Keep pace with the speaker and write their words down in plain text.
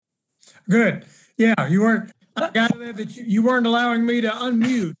Good. Yeah, you weren't. I got that you weren't allowing me to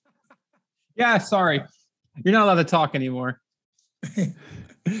unmute. Yeah, sorry. You're not allowed to talk anymore.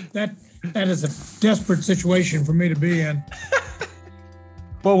 That is a desperate situation for me to be in.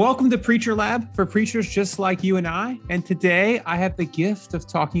 Well, welcome to Preacher Lab for preachers just like you and I. And today I have the gift of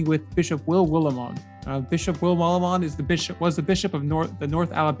talking with Bishop Will Willimon. Bishop Will Willimon was the bishop of the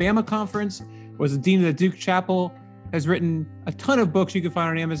North Alabama Conference, was the dean of the Duke Chapel, has written a ton of books you can find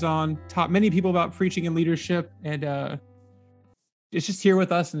on Amazon, taught many people about preaching and leadership, and it's just here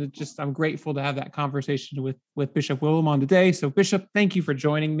with us. And I'm grateful to have that conversation with Bishop Willimon today. So Bishop, thank you for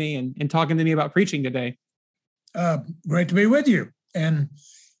joining me and talking to me about preaching today. Great to be with you. And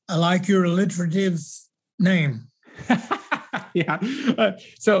I like your alliterative name. Yeah.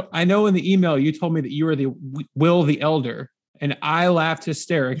 So I know in the email you told me that you were the Will the Elder, and I laughed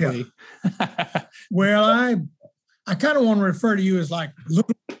hysterically. Yeah. Well, I kind of want to refer to you as like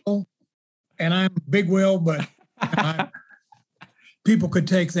Little Will, and I'm Big Will, but people could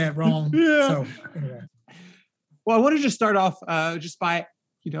take that wrong. Yeah. So anyway. Well, I wanted to start off just by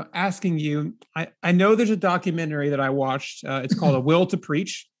asking you. I know there's a documentary that I watched. It's called A Will to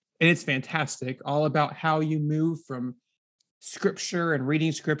Preach, and it's fantastic. All about how you move from scripture and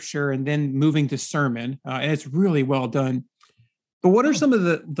reading scripture and then moving to sermon, and it's really well done. But what are some of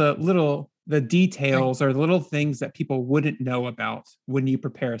the details or the little things that people wouldn't know about when you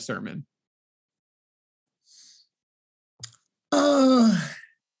prepare a sermon?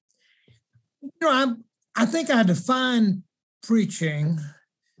 I think I define preaching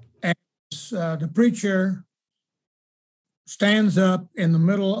as the preacher stands up in the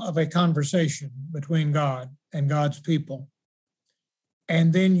middle of a conversation between God and God's people,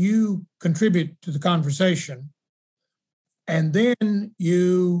 and then you contribute to the conversation, and then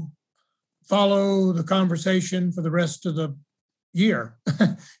you follow the conversation for the rest of the year.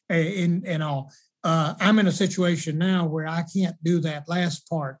 in all. I'm in a situation now where I can't do that last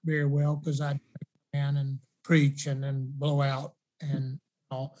part very well because I can and preach and then blow out and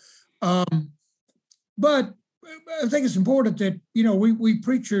all. But I think it's important that, we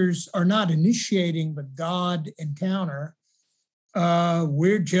preachers are not initiating the God encounter.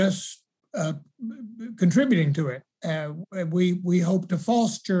 We're just contributing to it. We hope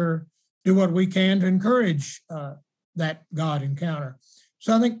to do what we can to encourage that God encounter.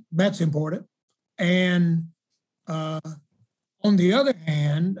 So I think that's important. And on the other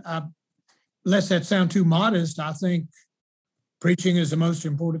hand, lest that sound too modest, I think preaching is the most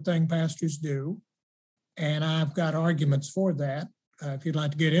important thing pastors do. And I've got arguments for that, if you'd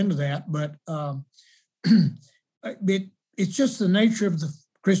like to get into that. But it's just the nature of the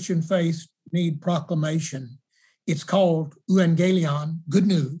Christian faith need proclamation. It's called euangelion, good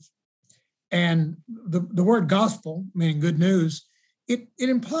news. And the word gospel, meaning good news, it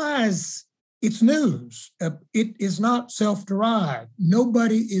implies it's news. It is not self-derived.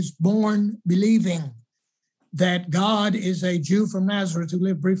 Nobody is born believing that God is a Jew from Nazareth who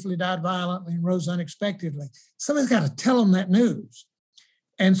lived briefly, died violently, and rose unexpectedly. Somebody's got to tell them that news.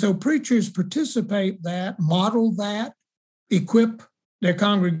 And so preachers participate that, model that, equip their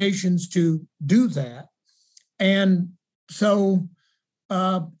congregations to do that. And so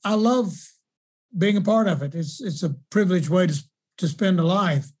I love being a part of it. It's a privileged way to spend a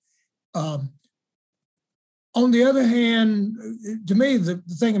life. On the other hand, to me, the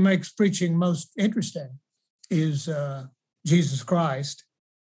thing that makes preaching most interesting is Jesus Christ,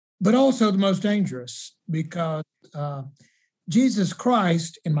 but also the most dangerous, because Jesus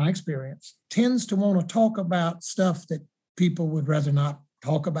Christ, in my experience, tends to want to talk about stuff that people would rather not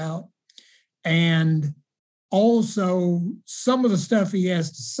talk about. And also, some of the stuff he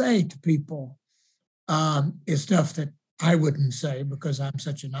has to say to people is stuff that I wouldn't say because I'm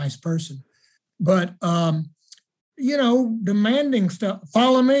such a nice person. But, demanding stuff,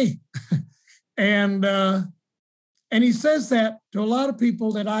 follow me. And he says that to a lot of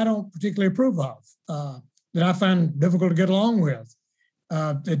people that I don't particularly approve of, that I find difficult to get along with,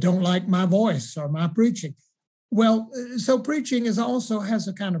 that don't like my voice or my preaching. Well, so preaching also has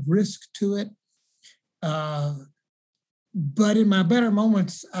a kind of risk to it. But in my better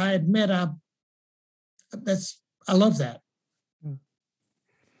moments, I admit I love that.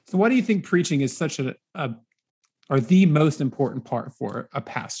 So why do you think preaching is such or the most important part for a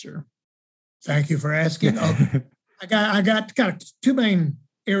pastor? Thank you for asking. I got two main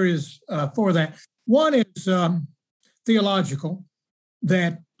areas for that. One is theological,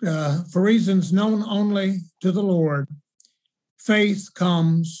 that for reasons known only to the Lord, faith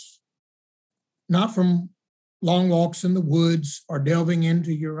comes not from long walks in the woods or delving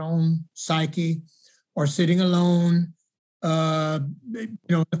into your own psyche or sitting alone in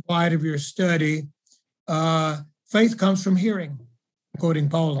the quiet of your study. Faith comes from hearing, quoting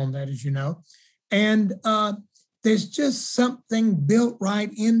Paul on that, as you know. And there's just something built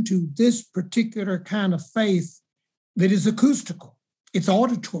right into this particular kind of faith that is acoustical. It's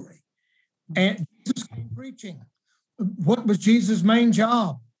auditory. And Jesus came preaching. What was Jesus' main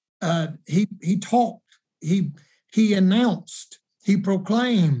job? He talked, he announced, he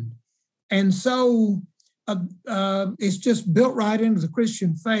proclaimed. And so it's just built right into the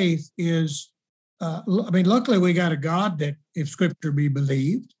Christian faith luckily we got a God that, if scripture be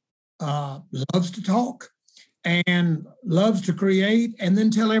believed, loves to talk and loves to create and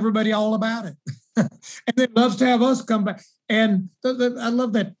then tell everybody all about it. And then loves to have us come back. And I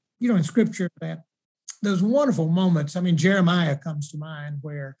love that, in scripture, that those wonderful moments. Jeremiah comes to mind,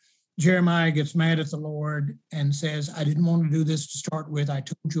 where Jeremiah gets mad at the Lord and says, I didn't want to do this to start with. I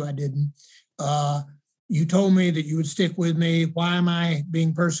told you I didn't. You told me that you would stick with me. Why am I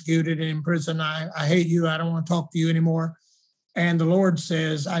being persecuted and in prison? I hate you. I don't want to talk to you anymore. And the Lord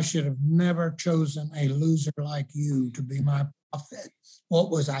says, I should have never chosen a loser like you to be my prophet. What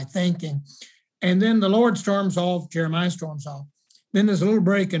was I thinking? And then the Lord storms off, Jeremiah storms off. Then there's a little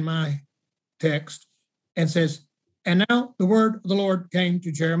break in my text and says, and now the word of the Lord came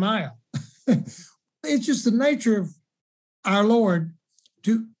to Jeremiah. It's just the nature of our Lord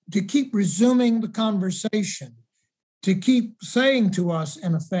to keep resuming the conversation, to keep saying to us,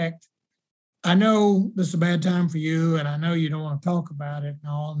 in effect, I know this is a bad time for you, and I know you don't want to talk about it and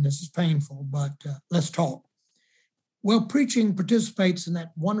all, and this is painful, but let's talk. Well, preaching participates in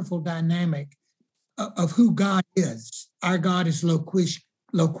that wonderful dynamic of who God is. Our God is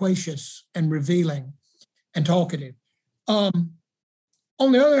loquacious and revealing and talkative. On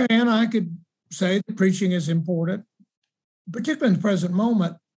the other hand, I could say that preaching is important, particularly in the present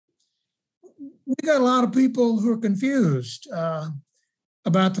moment. We got a lot of people who are confused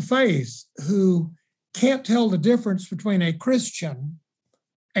about the faith, who can't tell the difference between a Christian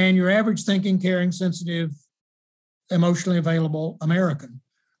and your average thinking, caring, sensitive, emotionally available American.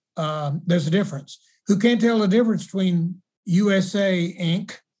 There's a difference. Who can't tell the difference between USA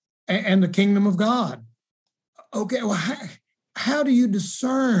Inc. and the kingdom of God. Okay, well, how do you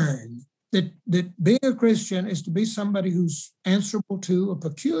discern that being a Christian is to be somebody who's answerable to a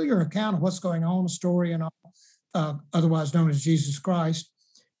peculiar account of what's going on, a story and all, otherwise known as Jesus Christ?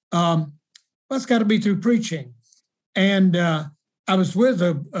 That's got to be through preaching. And I was with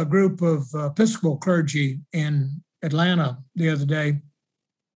a group of Episcopal clergy in Atlanta the other day,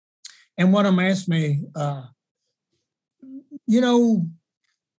 and one of them asked me, what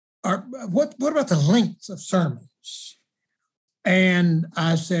about the length of sermons? And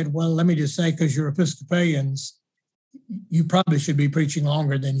I said, well, let me just say, because you're Episcopalians, you probably should be preaching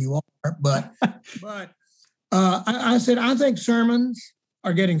longer than you are. But I said, I think sermons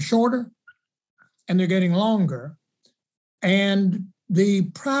are getting shorter and they're getting longer. And the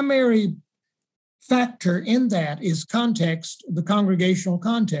primary factor in that is context, the congregational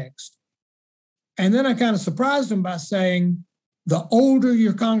context. And then I kind of surprised him by saying, the older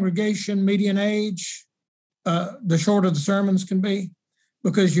your congregation, median age, the shorter the sermons can be,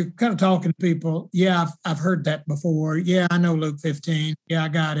 because you're kind of talking to people. Yeah, I've heard that before. Yeah, I know Luke 15. Yeah, I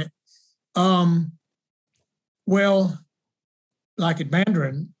got it. Well, like at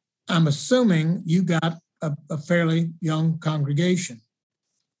Mandarin, I'm assuming you got a fairly young congregation,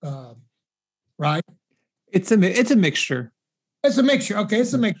 right? It's a mixture. It's a mixture. Okay,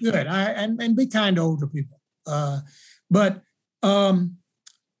 it's a mixture. Good. And be kind to older people. But the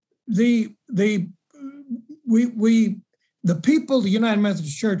people the United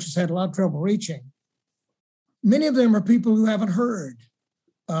Methodist Church has had a lot of trouble reaching. Many of them are people who haven't heard.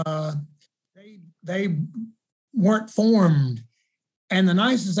 They weren't formed. And the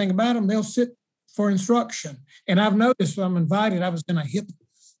nicest thing about them, they'll sit for instruction. And I've noticed when I'm invited, I was in a hip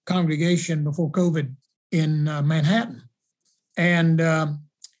congregation before COVID in Manhattan. And the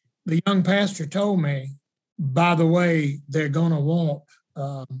young pastor told me, by the way, they're going to want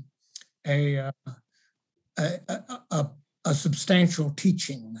a substantial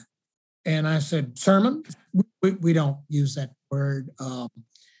teaching. And I said, sermon? We don't use that word,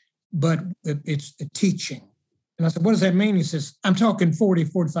 but it's a teaching. And I said, what does that mean? He says, I'm talking 40,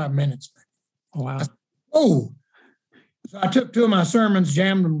 45 minutes. Oh, wow. I said, oh. So I took two of my sermons,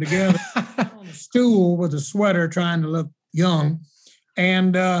 jammed them together on a stool with a sweater, trying to look young,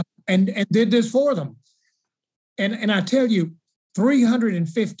 and did this for them. And I tell you,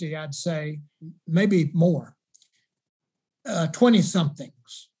 350, I'd say, maybe more,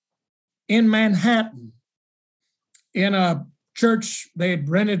 20-somethings in Manhattan, in a church they had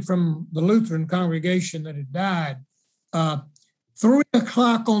rented from the Lutheran congregation that had died. uh, 3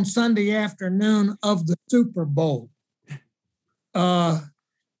 o'clock on Sunday afternoon of the Super Bowl. And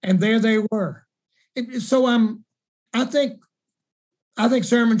there they were. So I think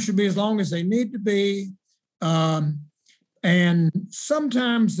sermons should be as long as they need to be. And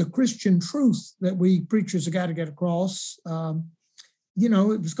sometimes the Christian truth that we preachers have got to get across,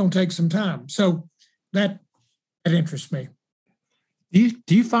 it's going to take some time. So that interests me. Do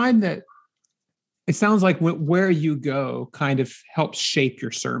you find that it sounds like where you go kind of helps shape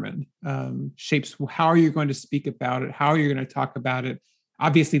your sermon, shapes how are you going to speak about it, how are you going to talk about it?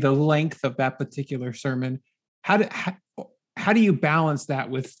 Obviously, the length of that particular sermon. How do you balance that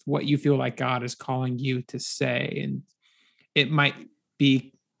with what you feel like God is calling you to say? And it might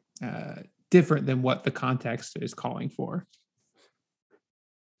be different than what the context is calling for.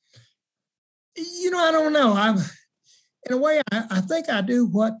 I don't know. In a way, I think I do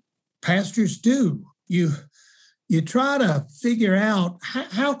what pastors do. You try to figure out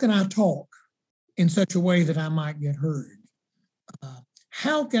how can I talk in such a way that I might get heard?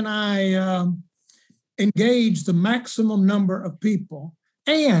 How can I engage the maximum number of people?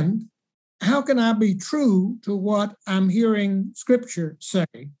 And how can I be true to what I'm hearing Scripture say?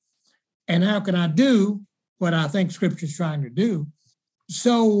 And how can I do what I think Scripture is trying to do?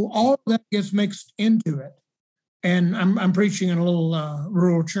 So all of that gets mixed into it. And I'm preaching in a little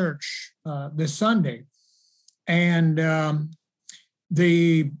rural church this Sunday, and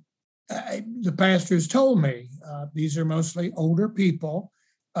the pastors told me these are mostly older people.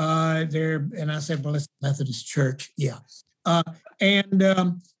 And I said, well, it's a Methodist church, yeah. They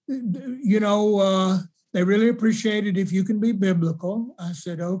really appreciate it if you can be biblical. I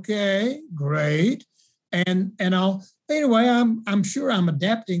said, okay, great, and I'm sure I'm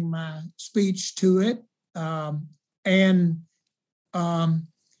adapting my speech to it. But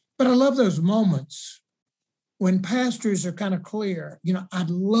I love those moments when pastors are kind of clear. I'd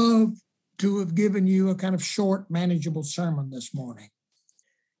love to have given you a kind of short, manageable sermon this morning.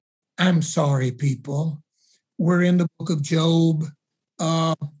 I'm sorry, people. We're in the book of Job.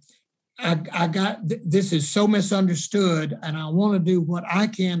 This is so misunderstood, and I want to do what I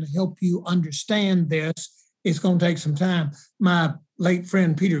can to help you understand this. It's going to take some time. My late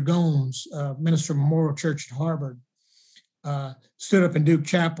friend Peter Gomes, minister of Memorial Church at Harvard, stood up in Duke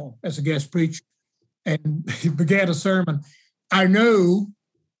Chapel as a guest preacher and he began a sermon. I know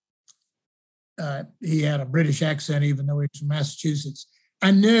he had a British accent, even though he's from Massachusetts.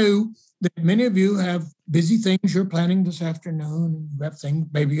 I know that many of you have busy things you're planning this afternoon. You have things,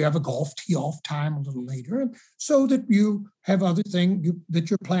 maybe you have a golf tee off time a little later, and so that you have other things that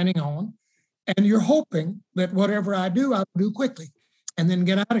you're planning on, and you're hoping that whatever I do, I'll do quickly and then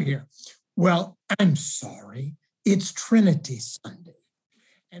get out of here. Well, I'm sorry. It's Trinity Sunday.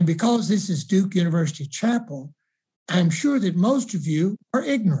 And because this is Duke University Chapel, I'm sure that most of you are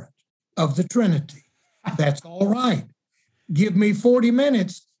ignorant of the Trinity. That's all right. Give me 40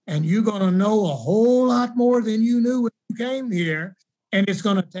 minutes and you're going to know a whole lot more than you knew when you came here. And it's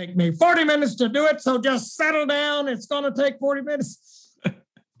going to take me 40 minutes to do it. So just settle down. It's going to take 40 minutes.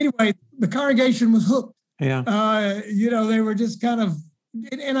 Anyway, the congregation was hooked. Yeah. They were just kind of,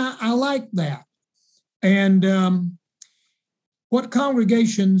 and I like that. And what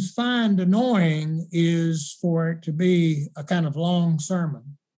congregations find annoying is for it to be a kind of long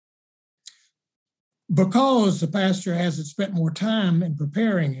sermon, because the pastor hasn't spent more time in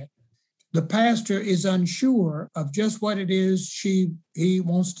preparing it. The pastor is unsure of just what it is he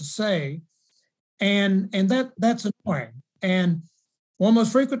wants to say, and that's annoying. And one of the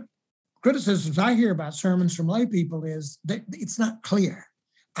most frequent criticisms I hear about sermons from lay people is that it's not clear.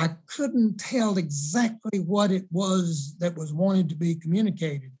 I couldn't tell exactly what it was that was wanted to be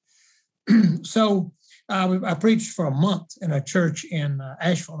communicated. So I preached for a month in a church in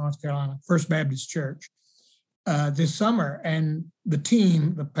Asheville, North Carolina, First Baptist Church, this summer. And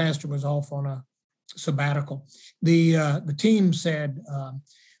the pastor was off on a sabbatical. The team said,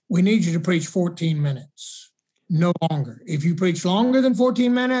 we need you to preach 14 minutes, no longer. If you preach longer than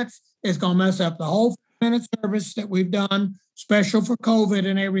 14 minutes, it's going to mess up the whole minute service that we've done, special for COVID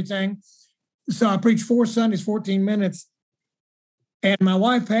and everything. So I preached 4 Sundays, 14 minutes. And my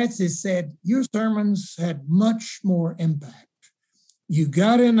wife, Patsy, said, your sermons had much more impact. You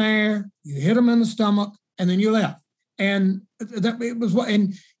got in there, you hit them in the stomach, and then you left. And that it was what,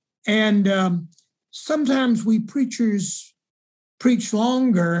 and sometimes we preachers preach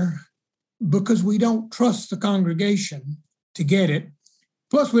longer because we don't trust the congregation to get it.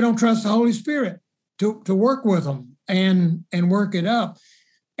 Plus, we don't trust the Holy Spirit to work with them and work it up.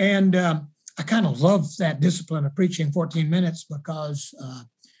 And I kind of love that discipline of preaching 14 minutes because,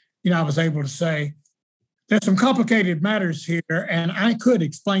 I was able to say, there's some complicated matters here, and I could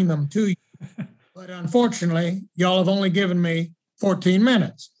explain them to you. But unfortunately, y'all have only given me 14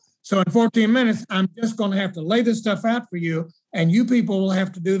 minutes. So in 14 minutes, I'm just going to have to lay this stuff out for you, and you people will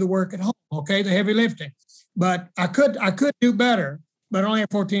have to do the work at home, okay, the heavy lifting. But I could do better, but I only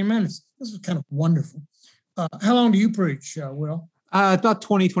have 14 minutes. This is kind of wonderful. How long do you preach, Will? About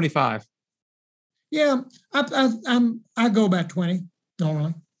 20, 25. Yeah, I go about 20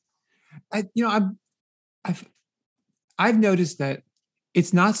 normally. I've noticed that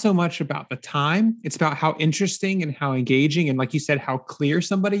it's not so much about the time; it's about how interesting and how engaging, and like you said, how clear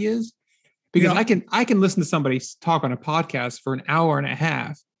somebody is. Because I can listen to somebody talk on a podcast for an hour and a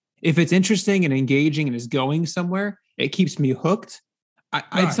half. If it's interesting and engaging and is going somewhere, it keeps me hooked.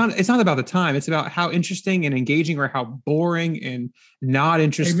 Right. It's not about the time. It's about how interesting and engaging, or how boring and not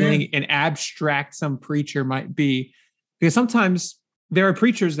interesting and abstract some preacher might be. Because sometimes there are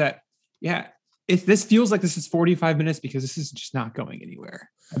preachers that, if this feels like this is 45 minutes because this is just not going anywhere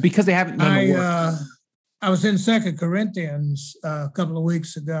because they haven't done the work. I was in 2 Corinthians a couple of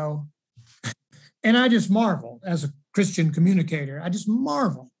weeks ago, and I just marveled as a Christian communicator. I just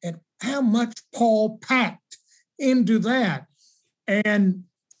marveled at how much Paul packed into that. And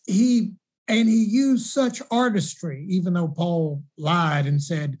he used such artistry, even though Paul lied and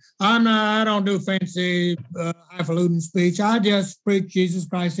said, I don't do fancy highfalutin speech. I just preach Jesus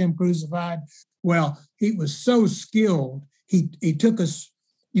Christ, him crucified. Well, he was so skilled. He took us,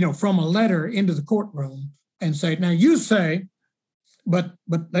 from a letter into the courtroom and said, now you say, but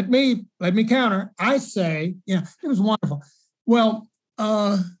let me counter. I say, it was wonderful. Well,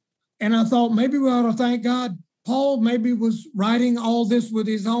 and I thought maybe we ought to thank God. Paul maybe was writing all this with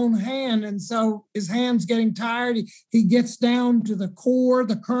his own hand, and so his hand's getting tired. He gets down to the core,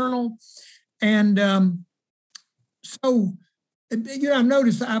 the kernel, and so I've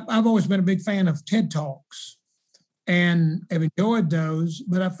noticed I've always been a big fan of TED Talks, and have enjoyed those.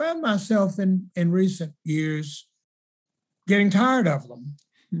 But I found myself in recent years getting tired of them.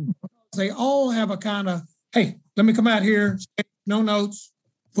 They all have a kind of, hey, let me come out here, no notes,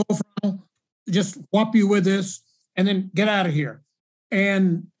 full frontal. Just whop you with this and then get out of here.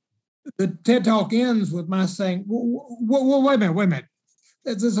 And the TED Talk ends with my saying, wait a minute.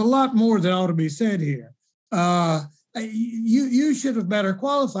 There's a lot more that ought to be said here. You should have better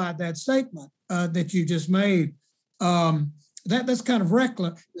qualified that statement that you just made. That's kind of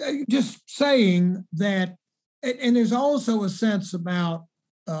reckless. Just saying that, and there's also a sense about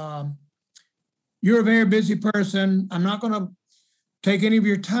you're a very busy person. I'm not going to take any of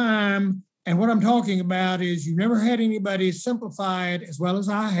your time. And what I'm talking about is you've never had anybody simplify it as well as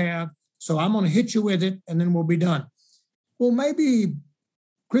I have, so I'm going to hit you with it, and then we'll be done. Well, maybe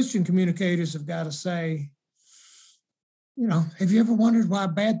Christian communicators have got to say, have you ever wondered why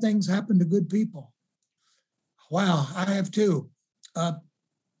bad things happen to good people? Wow, I have too.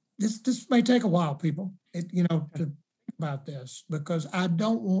 This may take a while, people, to think about this, because I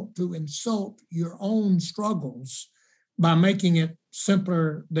don't want to insult your own struggles by making it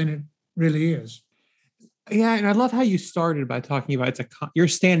simpler than it really is. Yeah, and I love how you started by talking about you're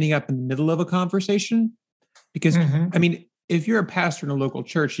standing up in the middle of a conversation, because if you're a pastor in a local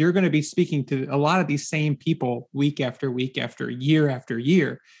church, you're going to be speaking to a lot of these same people week after week after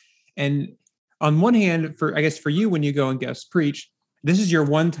year. And on one hand, for you, when you go and guest preach, this is your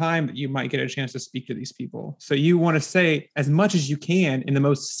one time that you might get a chance to speak to these people. So you want to say as much as you can in the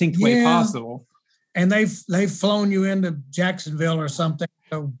most succinct way possible. And they've flown you into Jacksonville or something.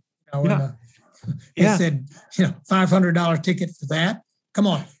 So they said, $500 ticket for that. Come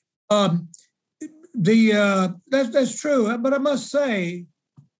on. That's true. But I must say,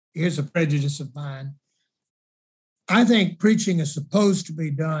 here's a prejudice of mine. I think preaching is supposed to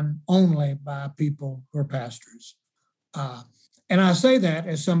be done only by people who are pastors. And I say that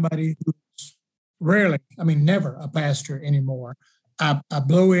as somebody who's never a pastor anymore. I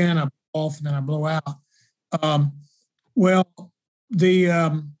blow in, I blow off, and then I blow out.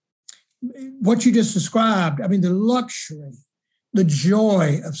 What you just described, the luxury, the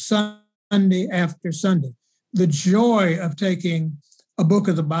joy of Sunday after Sunday, the joy of taking a book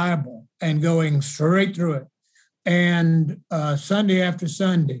of the Bible and going straight through it, and Sunday after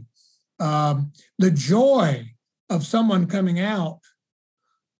Sunday, the joy of someone coming out.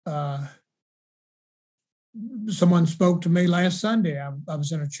 Someone spoke to me last Sunday. I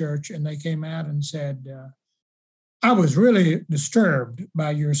was in a church, and they came out and said, I was really disturbed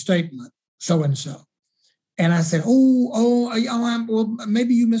by your statement, so-and-so. And I said, well,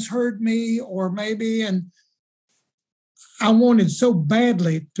 maybe you misheard me, or maybe, and I wanted so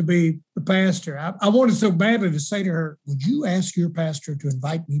badly to be the pastor. I wanted so badly to say to her, would you ask your pastor to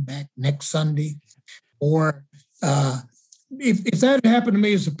invite me back next Sunday? Or if that happened to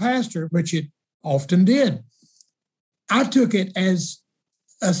me as a pastor, which it often did, I took it as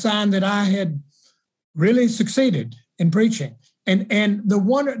a sign that I had really succeeded in preaching. And the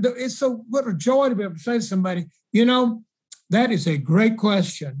wonder, it's so what a joy to be able to say to somebody, that is a great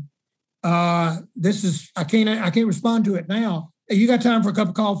question. I can't respond to it now. You got time for a cup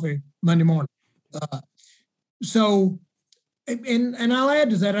of coffee Monday morning? And I'll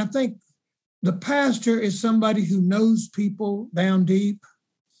add to that. I think the pastor is somebody who knows people down deep.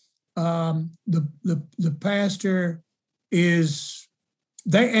 The pastor is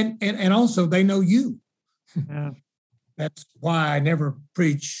and also they know you. Yeah. That's why I never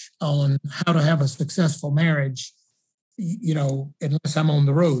preach on how to have a successful marriage, unless I'm on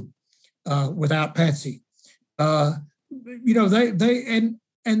the road without Patsy. And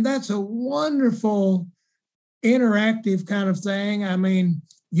that's a wonderful interactive kind of thing. I mean,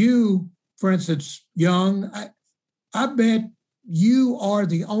 you, for instance, young, I bet you are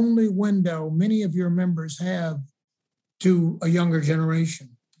the only window many of your members have to a younger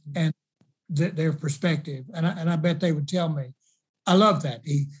generation and their perspective. And I bet they would tell me. I love that.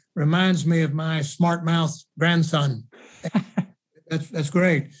 He reminds me of my smart mouth grandson. That's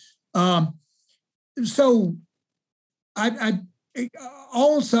great. So I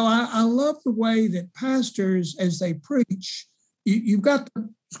love the way that pastors, as they preach, you've got the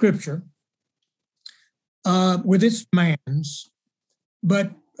scripture with its commands,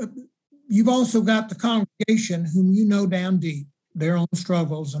 but you've also got the congregation whom you know down deep, their own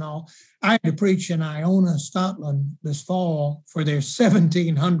struggles and all. I had to preach in Iona, Scotland this fall for their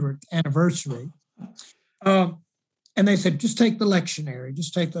 1700th anniversary. And they said, just take the lectionary,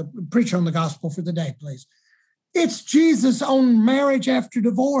 preach on the gospel for the day, please. It's Jesus on marriage after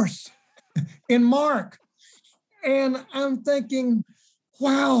divorce in Mark. And I'm thinking,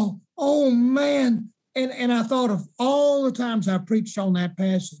 wow, oh man. And I thought of all the times I preached on that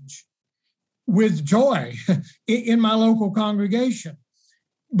passage with joy in my local congregation.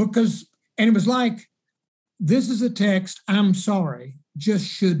 And it was like, this is a text, I'm sorry, just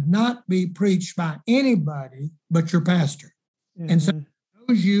should not be preached by anybody but your pastor. Mm-hmm. And so it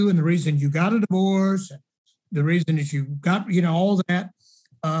knows you and the reason you got a divorce, the reason that you got, all that,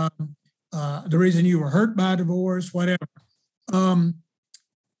 the reason you were hurt by a divorce, whatever.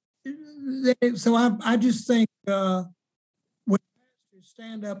 So I just think when pastors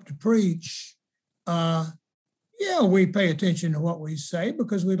stand up to preach, we pay attention to what we say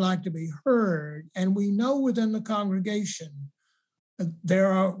because we'd like to be heard. And we know within the congregation,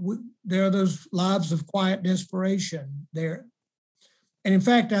 there are those lives of quiet desperation there. And in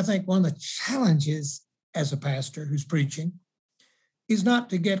fact, I think one of the challenges as a pastor who's preaching is not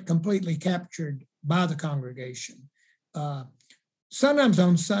to get completely captured by the congregation. Sometimes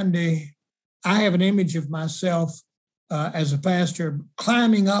on Sunday, I have an image of myself as a pastor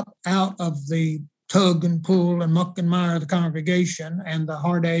climbing up out of the tug and pull and muck and mire of the congregation and the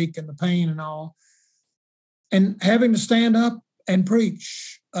heartache and the pain and all, and having to stand up and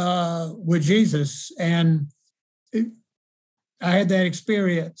preach with Jesus. And I had that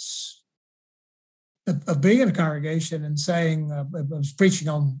experience of being in a congregation and saying, I was preaching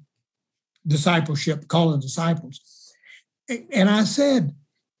on discipleship, calling disciples. And I said,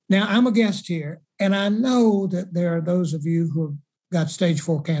 now I'm a guest here, and I know that there are those of you who have got stage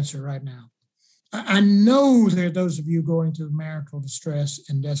 4 cancer right now. I know there are those of you going through marital distress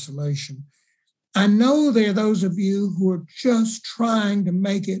and desolation. I know there are those of you who are just trying to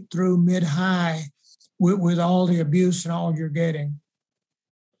make it through mid-high with all the abuse and all you're getting.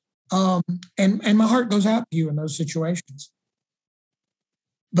 And my heart goes out to you in those situations.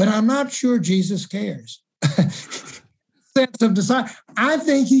 But I'm not sure Jesus cares. Sense of desire. I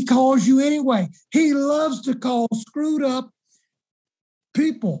think he calls you anyway. He loves to call screwed up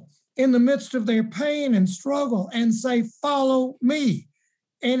people in the midst of their pain and struggle and say, follow me.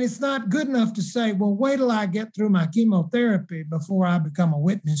 And it's not good enough to say, well, wait till I get through my chemotherapy before I become a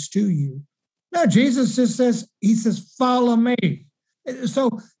witness to you. No, Jesus just says, follow me.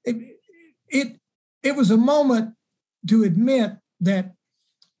 So it was a moment to admit that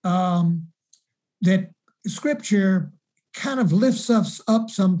that Scripture kind of lifts us up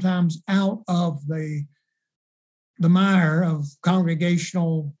sometimes out of the mire of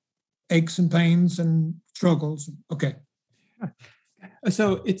congregational aches and pains and struggles. Okay.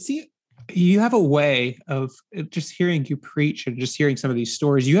 So you have a way of just hearing you preach and just hearing some of these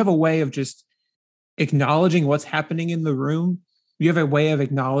stories. You have a way of just acknowledging what's happening in the room. You have a way of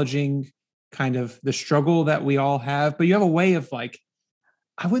acknowledging kind of the struggle that we all have, but you have a way of, like,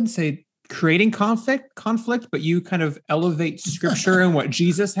 I wouldn't say creating conflict, but you kind of elevate Scripture and what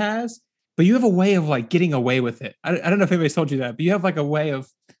Jesus has. but you have a way of like getting away with it. I don't know if anybody's told you that, but you have like a way of,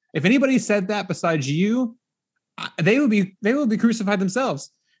 if anybody said that besides you, they would be crucified themselves.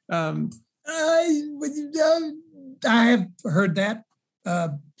 I have heard that.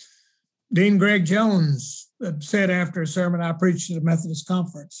 Dean Greg Jones said after a sermon I preached at a Methodist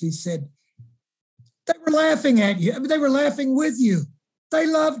conference, he said, they were laughing at you. They were laughing with you. They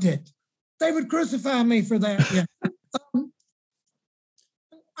loved it. They would crucify me for that. Yeah.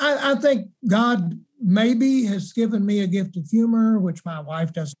 I think God maybe has given me a gift of humor, which my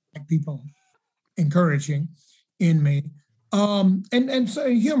wife doesn't like people encouraging in me. And so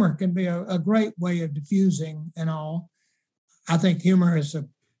humor can be a great way of diffusing and all. I think humor is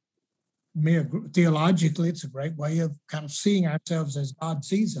theologically, it's a great way of kind of seeing ourselves as God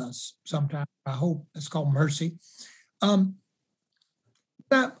sees us sometimes. I hope it's called mercy.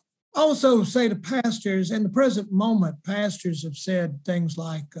 But also say to pastors, in the present moment, pastors have said things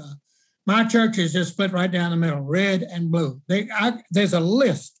like, my church is just split right down the middle, red and blue. There's a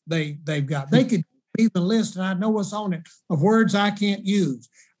list they've got. They could be the list, and I know what's on it, of words I can't use.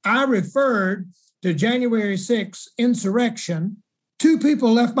 I referred to January 6th insurrection. 2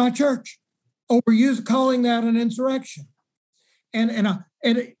 people left my church over calling that an insurrection. Yeah.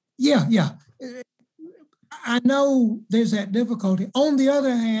 I know there's that difficulty. On the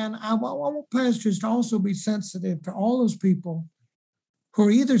other hand, I want pastors to also be sensitive to all those people who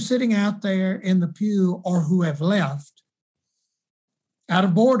are either sitting out there in the pew or who have left out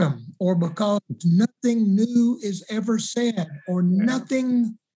of boredom or because nothing new is ever said or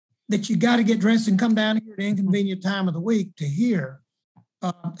nothing that you got to get dressed and come down here at an inconvenient time of the week to hear.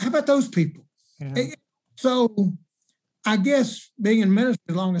 How about those people? Yeah. So I guess being in ministry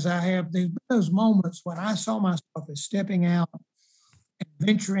as long as I have, there's been those moments when I saw myself as stepping out and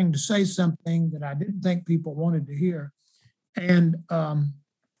venturing to say something that I didn't think people wanted to hear. And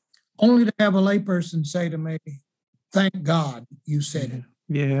only to have a layperson say to me, thank God you said it.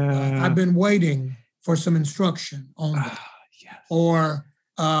 Yeah. I've been waiting for some instruction on that. Yes. Or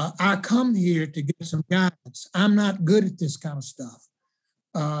I come here to get some guidance. I'm not good at this kind of stuff.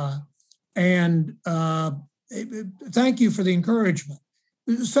 Thank you for the encouragement.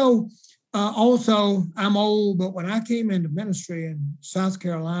 So also, I'm old, but when I came into ministry in South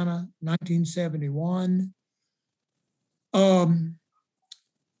Carolina, 1971, the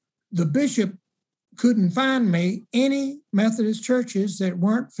bishop couldn't find me any Methodist churches that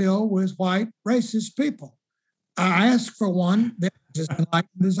weren't filled with white racist people. I asked for one that was as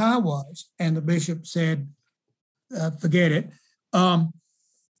enlightened as I was, and the bishop said, forget it. So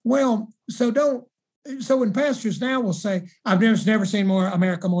when pastors now will say, I've never seen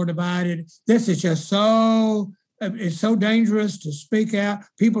America more divided. This is just it's so dangerous to speak out.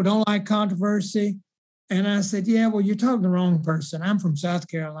 People don't like controversy. And I said, yeah, well, you're talking to the wrong person. I'm from South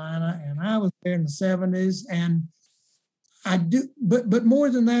Carolina, and I was there in the 70s. And I do, but more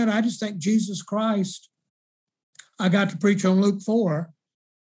than that, I just think Jesus Christ, I got to preach on Luke 4,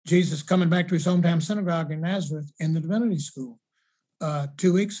 Jesus coming back to his hometown synagogue in Nazareth in the divinity school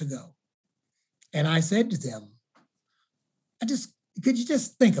 2 weeks ago. And I said to them, could you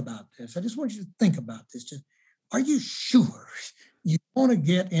just think about this? I just want you to think about this. Are you sure you want to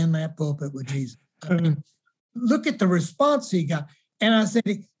get in that pulpit with Jesus? I mean, look at the response he got. And I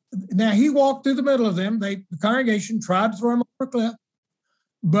said, now he walked through the middle of them. The congregation tried to throw him over a cliff,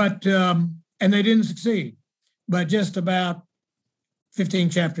 but and they didn't succeed. But just about 15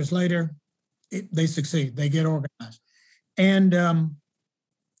 chapters later, they succeed. They get organized. And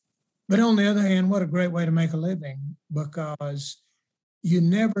but on the other hand, what a great way to make a living, because you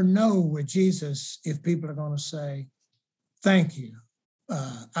never know with Jesus if people are going to say, thank you.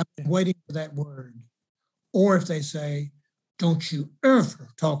 I've been waiting for that word. Or if they say, don't you ever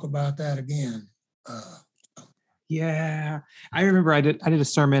talk about that again. Yeah. I remember I did a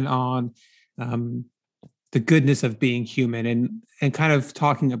sermon on the goodness of being human and kind of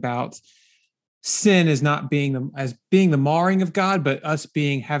talking about sin as not being the marring of God, but us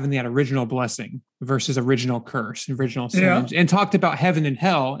having that original blessing versus original curse, original sin, yeah. and talked about heaven and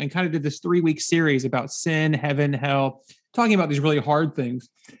hell, and kind of did this 3-week series about sin, heaven, hell, talking about these really hard things.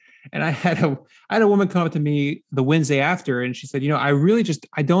 And I had a woman come up to me the Wednesday after, and she said, I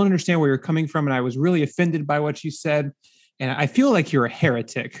don't understand where you're coming from. And I was really offended by what you said. And I feel like you're a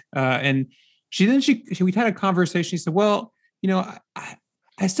heretic. And we had a conversation. She said, well,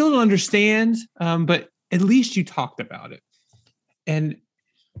 I still don't understand, but at least you talked about it. And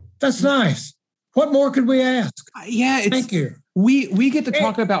that's nice. What more could we ask? Thank you. We get to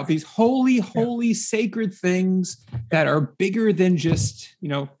talk about these holy, sacred things that are bigger than just,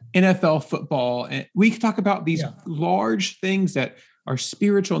 NFL football. And we talk about these large things that our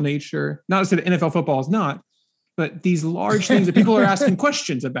spiritual nature. Not to say that NFL football is not, but these large things that people are asking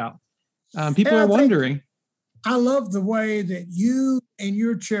questions about. People are wondering. I love the way that you and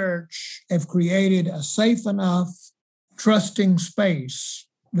your church have created a safe enough, trusting space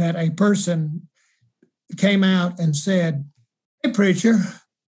that a person came out and said, "Hey, preacher,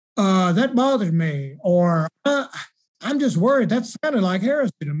 that bothered me," or "I'm just worried. That sounded like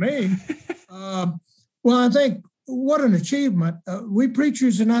heresy to me." Well, I think what an achievement. We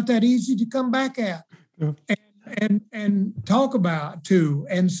preachers are not that easy to come back at and talk about too.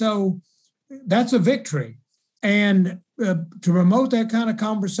 And so that's a victory. And to promote that kind of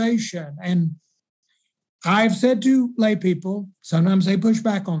conversation. And I've said to lay people, sometimes they push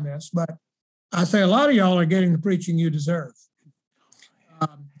back on this, but I say a lot of y'all are getting the preaching you deserve.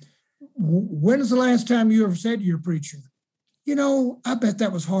 When's the last time you ever said to your preacher, I bet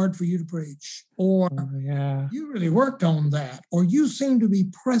that was hard for you to preach, or you really worked on that, or you seem to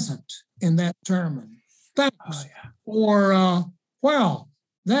be present in that sermon. Thanks. Or, wow,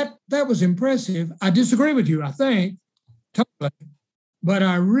 that was impressive. I disagree with you, I think, totally. But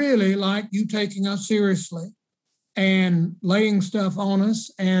I really like you taking us seriously and laying stuff on us.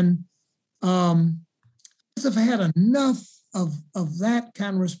 And I've had enough of that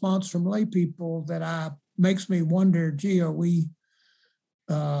kind of response from lay people that makes me wonder, gee, are we,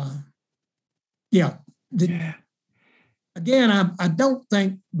 Again, I don't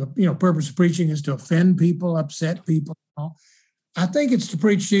think the purpose of preaching is to offend people, upset people. I think it's to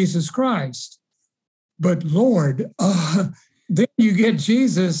preach Jesus Christ. But Lord, then you get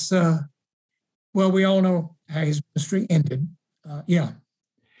Jesus. We all know how his ministry ended. Yeah.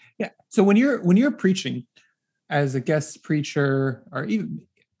 So when you're preaching as a guest preacher, or even,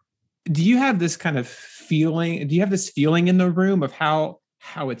 do you have this kind of feeling? Do you have this feeling in the room of how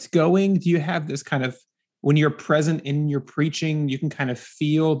it's going? Do you have this kind of, when you're present in your preaching, you can kind of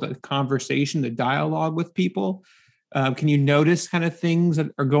feel the conversation, the dialogue with people? Can you notice kind of things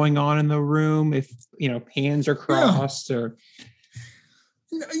that are going on in the room? If, hands are crossed or...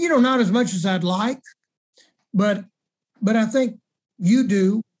 Not as much as I'd like, but I think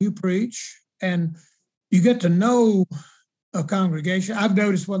you preach, and you get to know a congregation. I've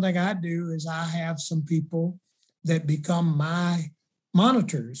noticed one thing I do is I have some people that become my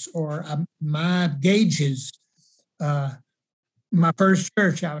monitors or my gauges. My first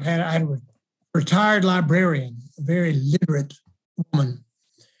church, I had a retired librarian, a very literate woman,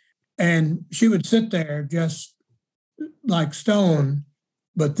 and she would sit there just like stone.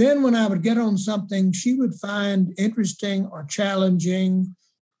 But then when I would get on something she would find interesting or challenging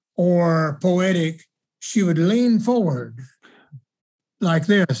or poetic, she would lean forward like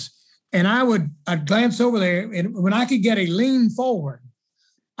this. And I'd glance over there, and when I could get a lean forward,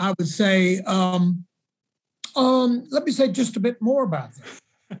 I would say, let me say just a bit more about this.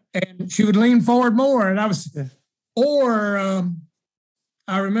 And she would lean forward more. And I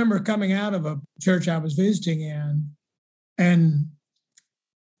remember coming out of a church I was visiting in, and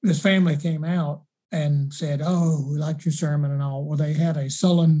this family came out and said, "Oh, we liked your sermon and all." Well, they had a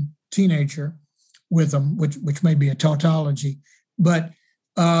sullen teenager with them, which may be a tautology. But,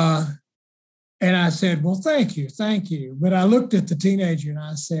 and I said, "Well, thank you. But I looked at the teenager and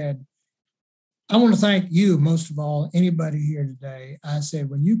I said, "I want to thank you, most of all, anybody here today." I said,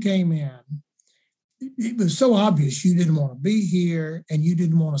 "When you came in, it was so obvious you didn't want to be here and you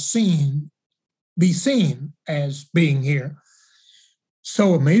didn't want to be seen as being here.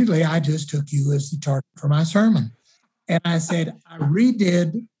 So immediately I just took you as the target for my sermon." And I said, "I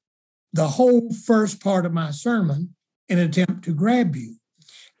redid the whole first part of my sermon in an attempt to grab you."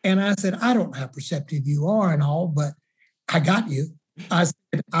 And I said, "I don't know how perceptive you are and all, but I got you." I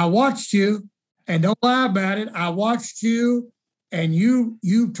said, "I watched you, and don't lie about it. I watched you, and you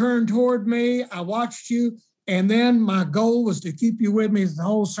turned toward me. I watched you. And then my goal was to keep you with me the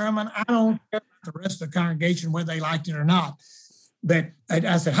whole sermon. I don't care about the rest of the congregation, whether they liked it or not." But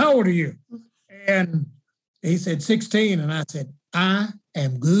I said, "How old are you?" And he said, 16. And I said, "I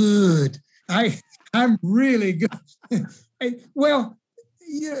am good. I'm really good." Well,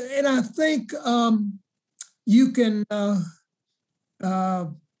 yeah, and I think you can,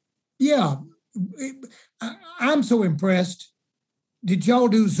 I'm so impressed. Did y'all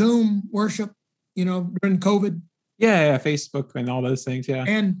do Zoom worship, during COVID? Yeah, Facebook and all those things, yeah.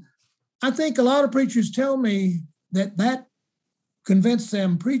 And I think a lot of preachers tell me that convinced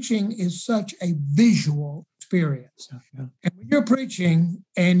them preaching is such a visual experience. Yeah. And when you're preaching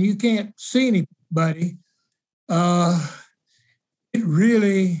and you can't see anybody, it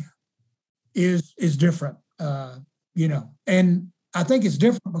really is different, And I think it's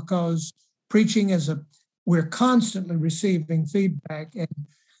different because preaching is we're constantly receiving feedback. And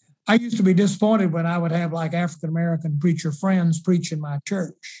I used to be disappointed when I would have like African-American preacher friends preach in my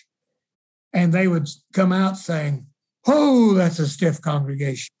church. And they would come out saying, "Oh, that's a stiff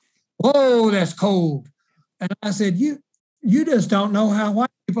congregation. Whoa, that's cold." And I said, you just don't know how white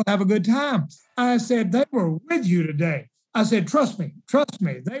people have a good time. I said, they were with you today. I said, trust me,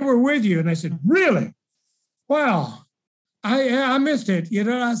 they were with you. And they said, really? Well, I missed it.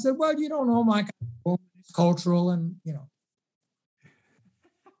 I said, well, you don't know my it's cultural and,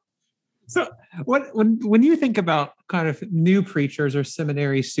 So when you think about kind of new preachers or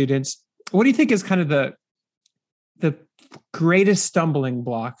seminary students, what do you think is kind of the greatest stumbling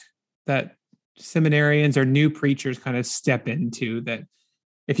block that seminarians or new preachers kind of step into, that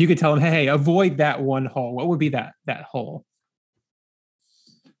if you could tell them, hey, avoid that one hole, what would be that hole?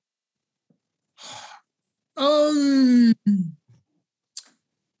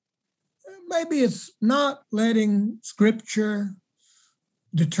 Maybe it's not letting Scripture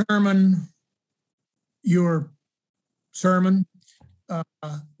determine your sermon,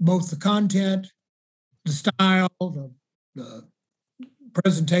 both the content, the style, the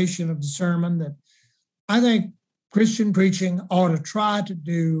presentation of the sermon. That I think Christian preaching ought to try to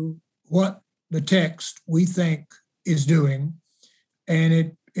do what the text we think is doing,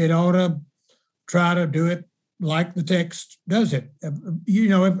 and it ought to try to do it like the text does it.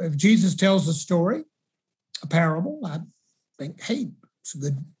 If Jesus tells a story, a parable, I think, hey, it's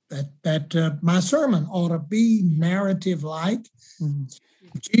good that my sermon ought to be narrative-like. Mm-hmm.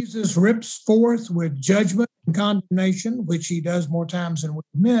 If Jesus rips forth with judgment and condemnation, which he does more times than we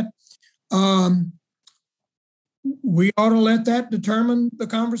admit, we ought to let that determine the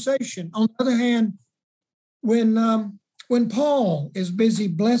conversation. On the other hand, when Paul is busy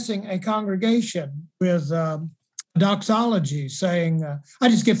blessing a congregation with doxology, saying, I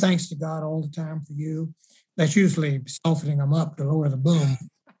just give thanks to God all the time for you, that's usually softening them up to lower the boom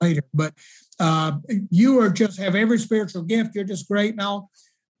later. But you are just have every spiritual gift, you're just great now.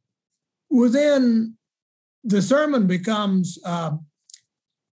 Well, then the sermon becomes,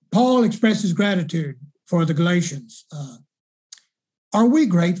 Paul expresses gratitude for the Galatians. Are we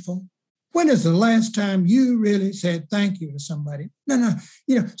grateful? When is the last time you really said thank you to somebody? No.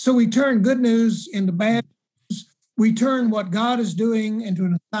 So we turn good news into bad news. We turn what God is doing into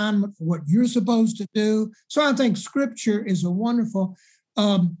an assignment for what you're supposed to do. So I think Scripture is a wonderful.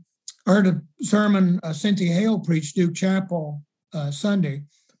 I heard a sermon Cynthia Hale preached, Duke Chapel Sunday,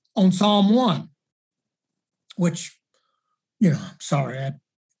 on Psalm 1, which, I'm sorry,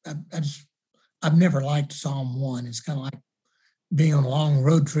 I've never liked Psalm 1. It's kind of like being on a long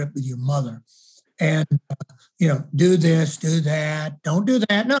road trip with your mother. And, do this, do that, don't do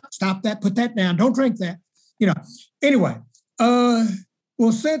that. No, stop that, put that down, don't drink that. Anyway,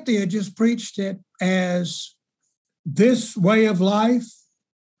 well, Cynthia just preached it as this way of life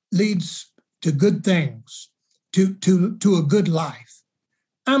leads to good things, to a good life.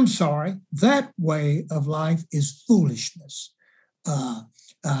 I'm sorry, that way of life is foolishness.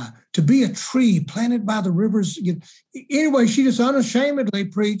 To be a tree planted by the rivers. Anyway, she just unashamedly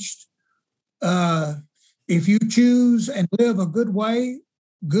preached, if you choose and live a good way,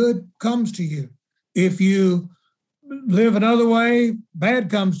 good comes to you. If you live another way, bad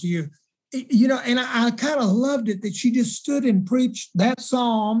comes to you. And I kind of loved it that she just stood and preached that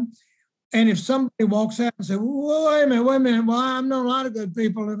psalm. And if somebody walks out and says, well, wait a minute, well, I've known a lot of good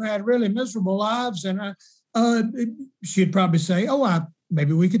people who've had really miserable lives. And she'd probably say,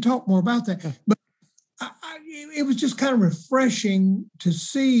 maybe we could talk more about that. But it was just kind of refreshing to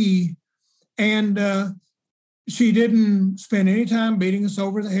see. And she didn't spend any time beating us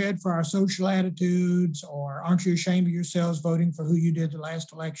over the head for our social attitudes, or aren't you ashamed of yourselves voting for who you did the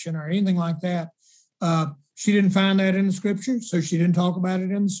last election, or anything like that. She didn't find that in the Scripture, so she didn't talk about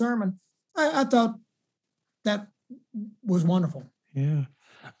it in the sermon. I thought that was wonderful. Yeah.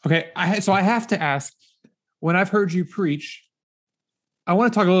 Okay. So I have to ask, when I've heard you preach, I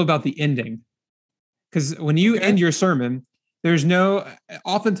want to talk a little about the ending, because when you end your sermon,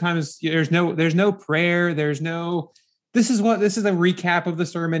 oftentimes there's no prayer. This is a recap of the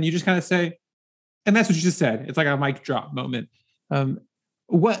sermon. You just kind of say, and that's what you just said. It's like a mic drop moment.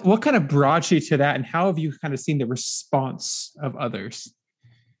 What kind of brought you to that, and how have you kind of seen the response of others?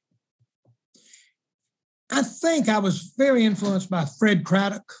 I think I was very influenced by Fred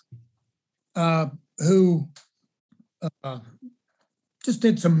Craddock, who just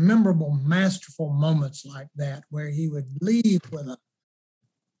did some memorable, masterful moments like that, where he would leave with a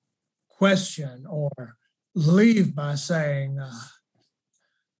question or leave by saying,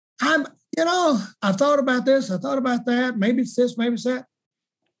 I thought about this, I thought about that, maybe it's this, maybe it's that.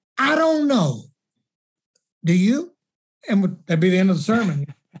 I don't know. Do you? And that'd be the end of the sermon.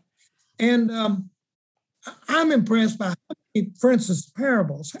 And I'm impressed by, for instance,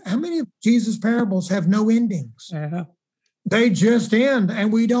 parables. How many of Jesus' parables have no endings? Yeah. They just end,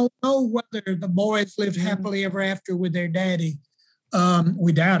 and we don't know whether the boys lived happily ever after with their daddy.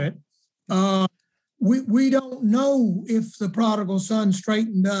 We doubt it. We don't know if the prodigal son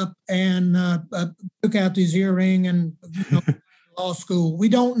straightened up and took out his earring and law school. We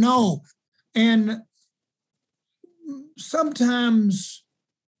don't know. And sometimes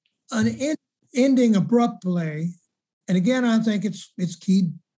an ending abruptly, and again, I think it's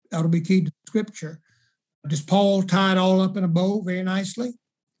key, ought to be key to Scripture. Does Paul tie it all up in a bow very nicely?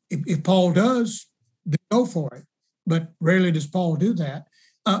 If Paul does, then go for it. But rarely does Paul do that.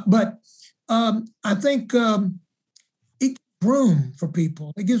 But I think it gives room for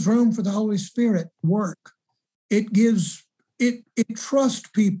people. It gives room for the Holy Spirit to work. It trusts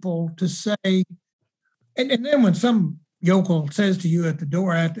people to say, and then when some yokel says to you at the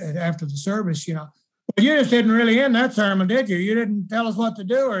door after the service, well, you just didn't really end that sermon, did you? You didn't tell us what to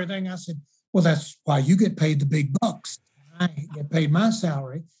do or anything. I said, well, that's why you get paid the big bucks. I get paid my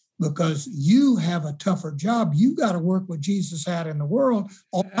salary because you have a tougher job. You got to work with Jesus out in the world.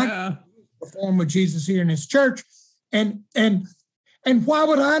 All I perform with Jesus here in his church. And why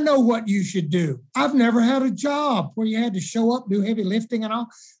would I know what you should do? I've never had a job where you had to show up, do heavy lifting and all.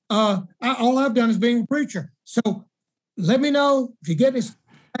 All I've done is being a preacher. So let me know if you get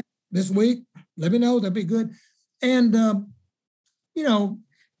this week. Let me know. That'd be good. And,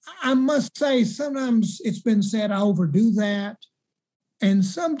 I must say, sometimes it's been said I overdo that. And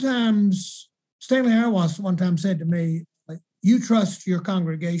sometimes Stanley Hauerwas one time said to me, you trust your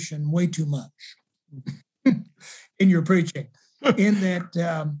congregation way too much in your preaching, in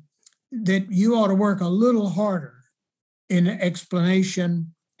that you ought to work a little harder in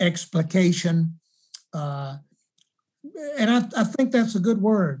explication. And I think that's a good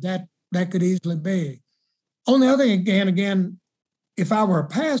word. That could easily be. On the other hand, again, if I were a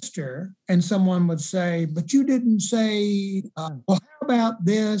pastor and someone would say, but you didn't say, well, how about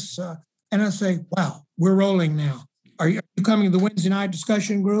this? And I say, wow, we're rolling now. Are you coming to the Wednesday night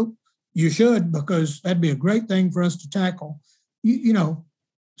discussion group? You should, because that'd be a great thing for us to tackle.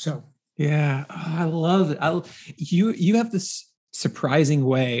 So. Yeah, I love it. You have this surprising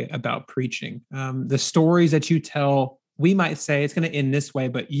way about preaching. The stories that you tell, we might say it's going to end this way,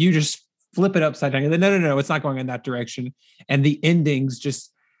 but you just flip it upside down. No, it's not going in that direction. And the endings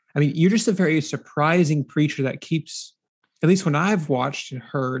you're just a very surprising preacher that keeps, at least when I've watched and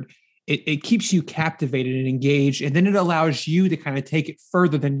heard, it keeps you captivated and engaged. And then it allows you to kind of take it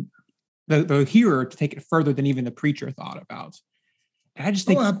further than the hearer, to take it further than even the preacher thought about. And I just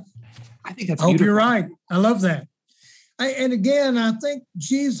think, I think that's beautiful. I hope you're right. I love that. And again, I think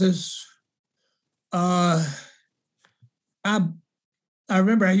Jesus, I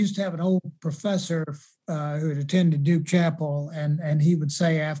remember I used to have an old professor who had attended Duke Chapel, and he would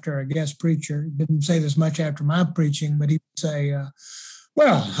say after a guest preacher, didn't say this much after my preaching, but he would say,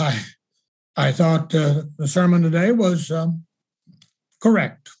 well, I thought the sermon today was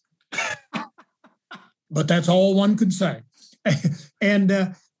correct. But that's all one could say. And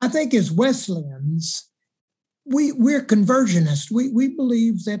I think as Wesleyans, we're conversionists. We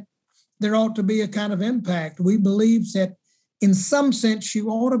believe that there ought to be a kind of impact. We believe that in some sense you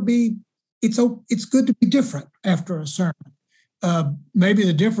ought to be, it's good to be different after a sermon. Maybe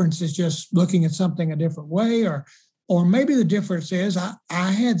the difference is just looking at something a different way, or maybe the difference is I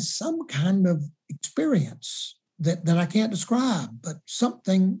had some kind of experience that I can't describe, but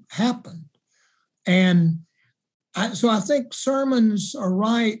something happened. And so I think sermons are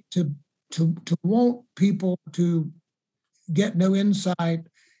right to want people to get new insight.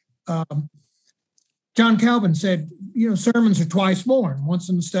 John Calvin said, sermons are twice born, once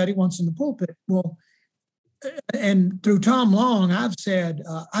in the study, once in the pulpit. Well, and through Tom Long, I've said,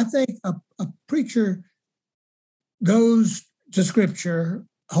 I think a preacher goes to Scripture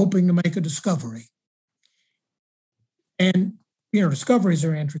hoping to make a discovery. And, discoveries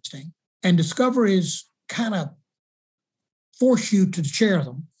are interesting. And discoveries kind of force you to share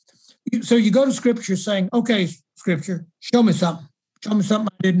them. So you go to Scripture saying, okay, Scripture, show me something. Show me something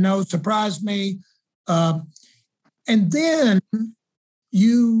I didn't know, surprise me. And then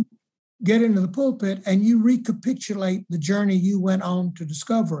you get into the pulpit and you recapitulate the journey you went on to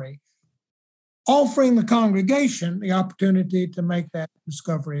discovery, offering the congregation the opportunity to make that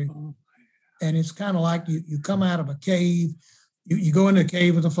discovery. And it's kind of like you come out of a cave, you go into a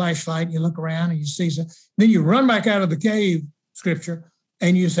cave with a flashlight, and you look around and you see something. Then you run back out of the cave, Scripture,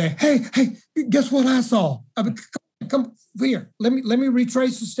 and you say, hey, guess what I saw? Come here. Let me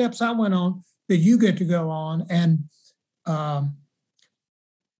retrace the steps I went on. that you get to go on um,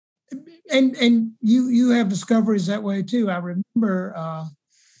 and you have discoveries that way too. I remember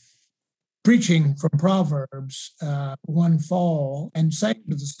preaching from Proverbs one fall and saying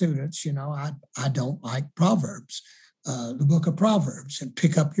to the students, I don't like Proverbs, the book of Proverbs, and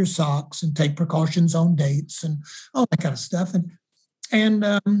pick up your socks and take precautions on dates and all that kind of stuff.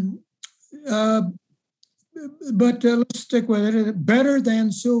 But let's stick with it. Better than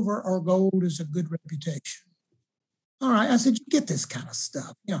silver or gold is a good reputation. All right, I said, you get this kind of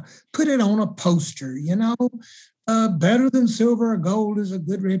stuff. Put it on a poster. Better than silver or gold is a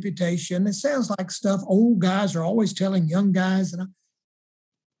good reputation. It sounds like stuff old guys are always telling young guys. And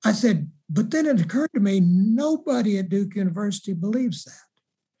I said, but then it occurred to me, nobody at Duke University believes that.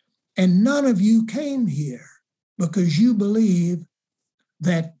 And none of you came here because you believe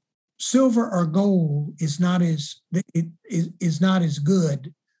that silver or gold is not as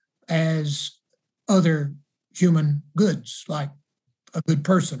good as other human goods, like a good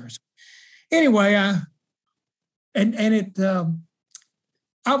person or something. Anyway, I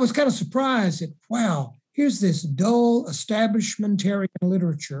was kind of surprised that, wow, here's this dull establishmentarian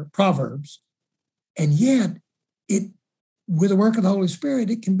literature, Proverbs, and yet with the work of the Holy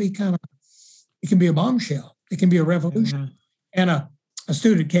Spirit, it can be a bombshell. It can be a revolution. Mm-hmm. And a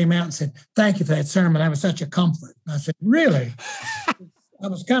student came out and said, "Thank you for that sermon. That was such a comfort." And I said, "Really?" I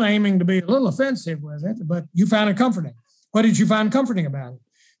was kind of aiming to be a little offensive with it, but you found it comforting. What did you find comforting about it?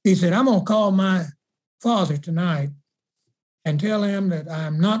 He said, "I'm going to call my father tonight and tell him that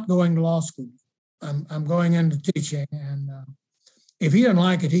I'm not going to law school. I'm going into teaching, and if he doesn't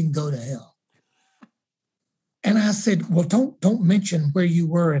like it, he can go to hell." And I said, "Well, don't mention where you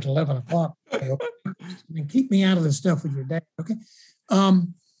were at 11 o'clock. Okay? I mean, keep me out of this stuff with your dad, okay?"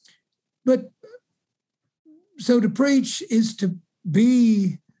 But so to preach is to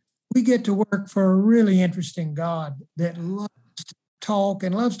be, we get to work for a really interesting God that loves to talk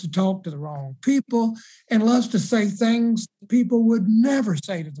and loves to talk to the wrong people and loves to say things people would never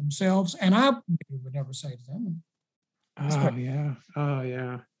say to themselves. And I would never say to them. Oh,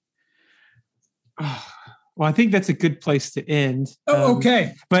 yeah. Oh, well, I think that's a good place to end.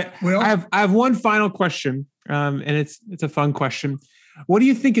 Okay. But I have one final question, and it's a fun question. What do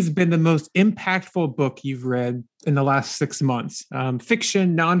you think has been the most impactful book you've read in the last 6 months?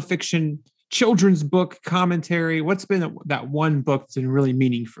 Fiction, nonfiction, children's book, commentary. What's been that one book that's been really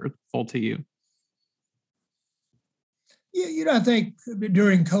meaningful to you? Yeah, I think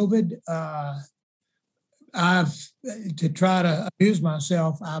during COVID, to try to amuse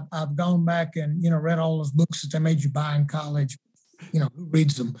myself, I've gone back and read all those books that they made you buy in college. Who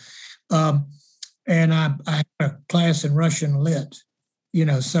reads them? And I had a class in Russian lit.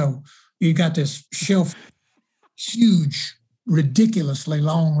 So you got this shelf, huge, ridiculously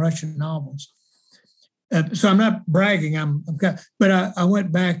long Russian novels. So I'm not bragging. But I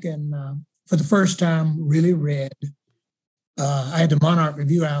went back and for the first time really read. I had the Monarch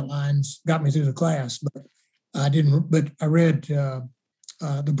Review outlines, got me through the class, but I didn't. But I read the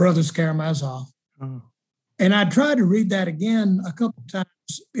Brothers Karamazov, and I tried to read that again a couple of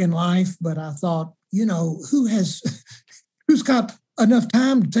times in life. But I thought, who's got enough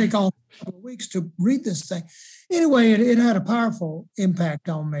time to take all a couple of weeks to read this thing? Anyway, it had a powerful impact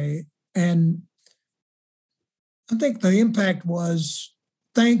on me. And I think the impact was,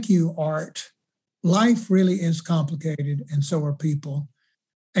 thank you, Art. Life really is complicated, and so are people.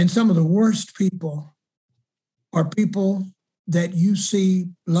 And some of the worst people are people that you see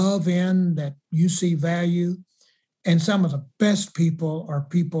love in, that you see value. And some of the best people are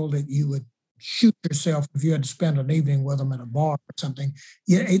people that you would shoot yourself if you had to spend an evening with them at a bar or something.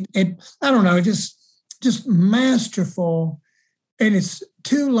 Yeah, I don't know, just masterful. And it's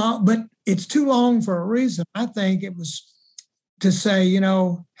too long, but it's too long for a reason. I think it was to say,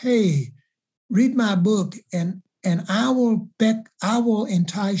 hey, read my book and I will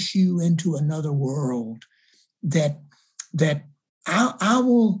entice you into another world that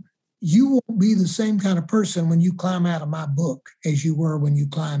you won't be the same kind of person when you climb out of my book as you were when you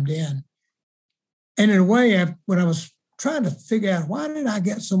climbed in. And in a way, when I was trying to figure out why did I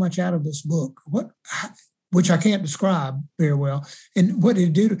get so much out of this book, which I can't describe very well, and what did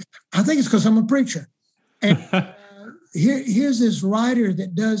it do? I think it's because I'm a preacher. And here's this writer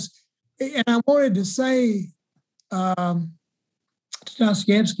that does, and I wanted to say to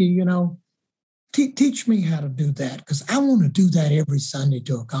Dostoevsky, teach me how to do that, because I want to do that every Sunday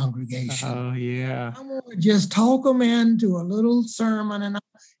to a congregation. Oh, yeah. I want to just talk them into a little sermon,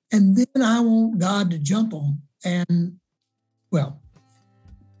 and then I want God to jump on. And, well.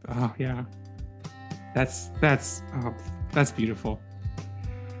 Oh, yeah. That's beautiful.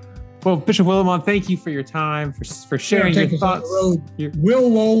 Well, Bishop Willimon, thank you for your time, for sharing your thoughts.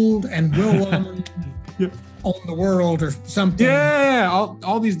 Will Wold and Will Willimon on the world or something. Yeah,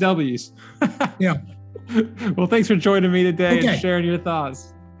 all these W's. Yeah. Well, thanks for joining me today and sharing your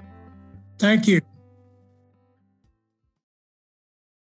thoughts. Thank you.